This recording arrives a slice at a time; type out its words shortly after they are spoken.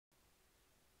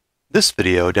This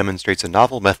video demonstrates a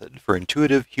novel method for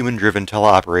intuitive human-driven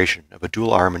teleoperation of a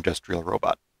dual-arm industrial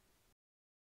robot.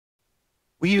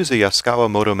 We use a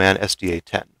Yaskawa Motoman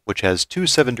SDA-10, which has two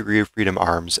 7-degree of freedom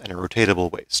arms and a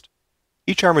rotatable waist.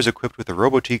 Each arm is equipped with a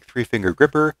Robotique 3-finger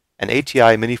gripper, an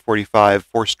ATI Mini 45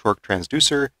 force-torque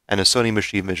transducer, and a Sony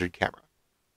machine vision camera.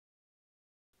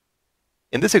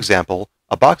 In this example,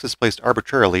 a box is placed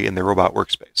arbitrarily in the robot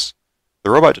workspace. The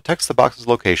robot detects the box's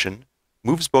location,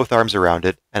 moves both arms around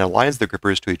it, and aligns the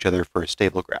grippers to each other for a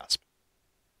stable grasp.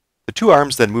 The two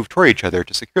arms then move toward each other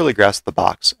to securely grasp the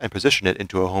box and position it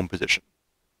into a home position.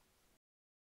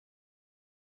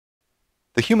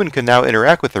 The human can now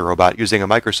interact with the robot using a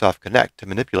Microsoft Kinect to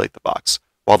manipulate the box,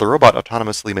 while the robot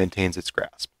autonomously maintains its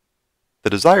grasp. The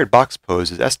desired box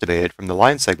pose is estimated from the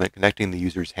line segment connecting the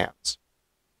user's hands.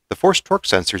 The force torque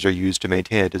sensors are used to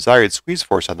maintain a desired squeeze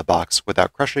force on the box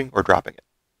without crushing or dropping it.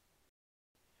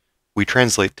 We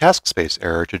translate task space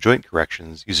error to joint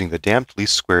corrections using the damped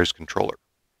least squares controller.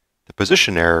 The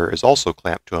position error is also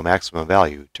clamped to a maximum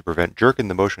value to prevent jerk in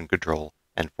the motion control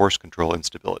and force control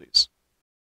instabilities.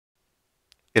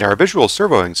 In our visual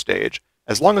servoing stage,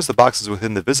 as long as the box is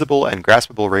within the visible and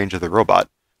graspable range of the robot,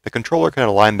 the controller can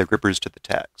align the grippers to the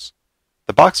tags.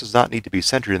 The box does not need to be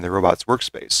centered in the robot's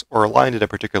workspace or aligned in a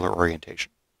particular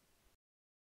orientation.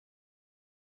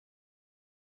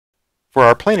 For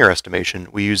our planar estimation,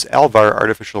 we use Alvar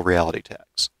artificial reality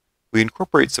tags. We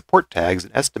incorporate support tags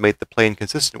and estimate the plane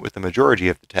consistent with the majority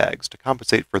of the tags to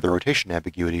compensate for the rotation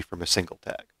ambiguity from a single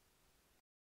tag.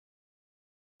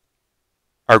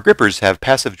 Our grippers have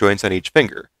passive joints on each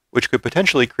finger, which could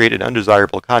potentially create an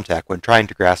undesirable contact when trying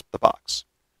to grasp the box.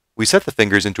 We set the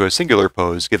fingers into a singular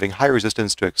pose, giving high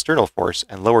resistance to external force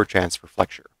and lower chance for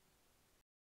flexure.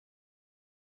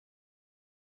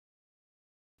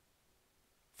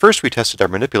 First, we tested our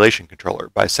manipulation controller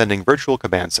by sending virtual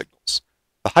command signals.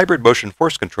 The hybrid motion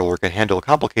force controller can handle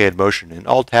complicated motion in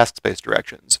all task space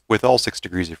directions, with all 6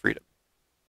 degrees of freedom.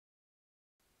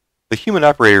 The human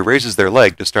operator raises their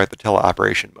leg to start the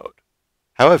teleoperation mode.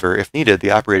 However, if needed, the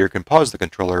operator can pause the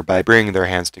controller by bringing their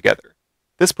hands together.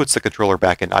 This puts the controller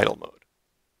back in idle mode.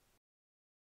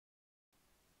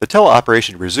 The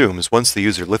teleoperation resumes once the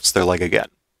user lifts their leg again.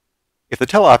 If the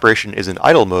teleoperation is in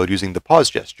idle mode using the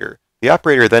pause gesture, the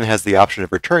operator then has the option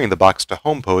of returning the box to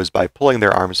home pose by pulling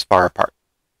their arms far apart.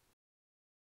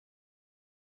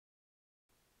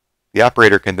 The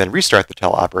operator can then restart the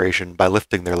teleoperation by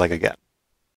lifting their leg again.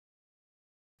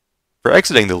 For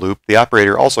exiting the loop, the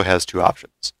operator also has two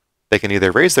options. They can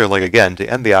either raise their leg again to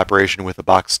end the operation with the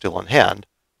box still in hand,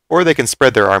 or they can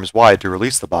spread their arms wide to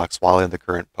release the box while in the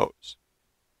current pose.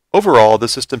 Overall, the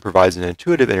system provides an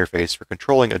intuitive interface for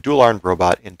controlling a dual-armed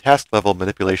robot in task-level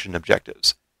manipulation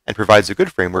objectives, and provides a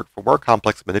good framework for more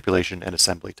complex manipulation and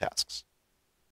assembly tasks.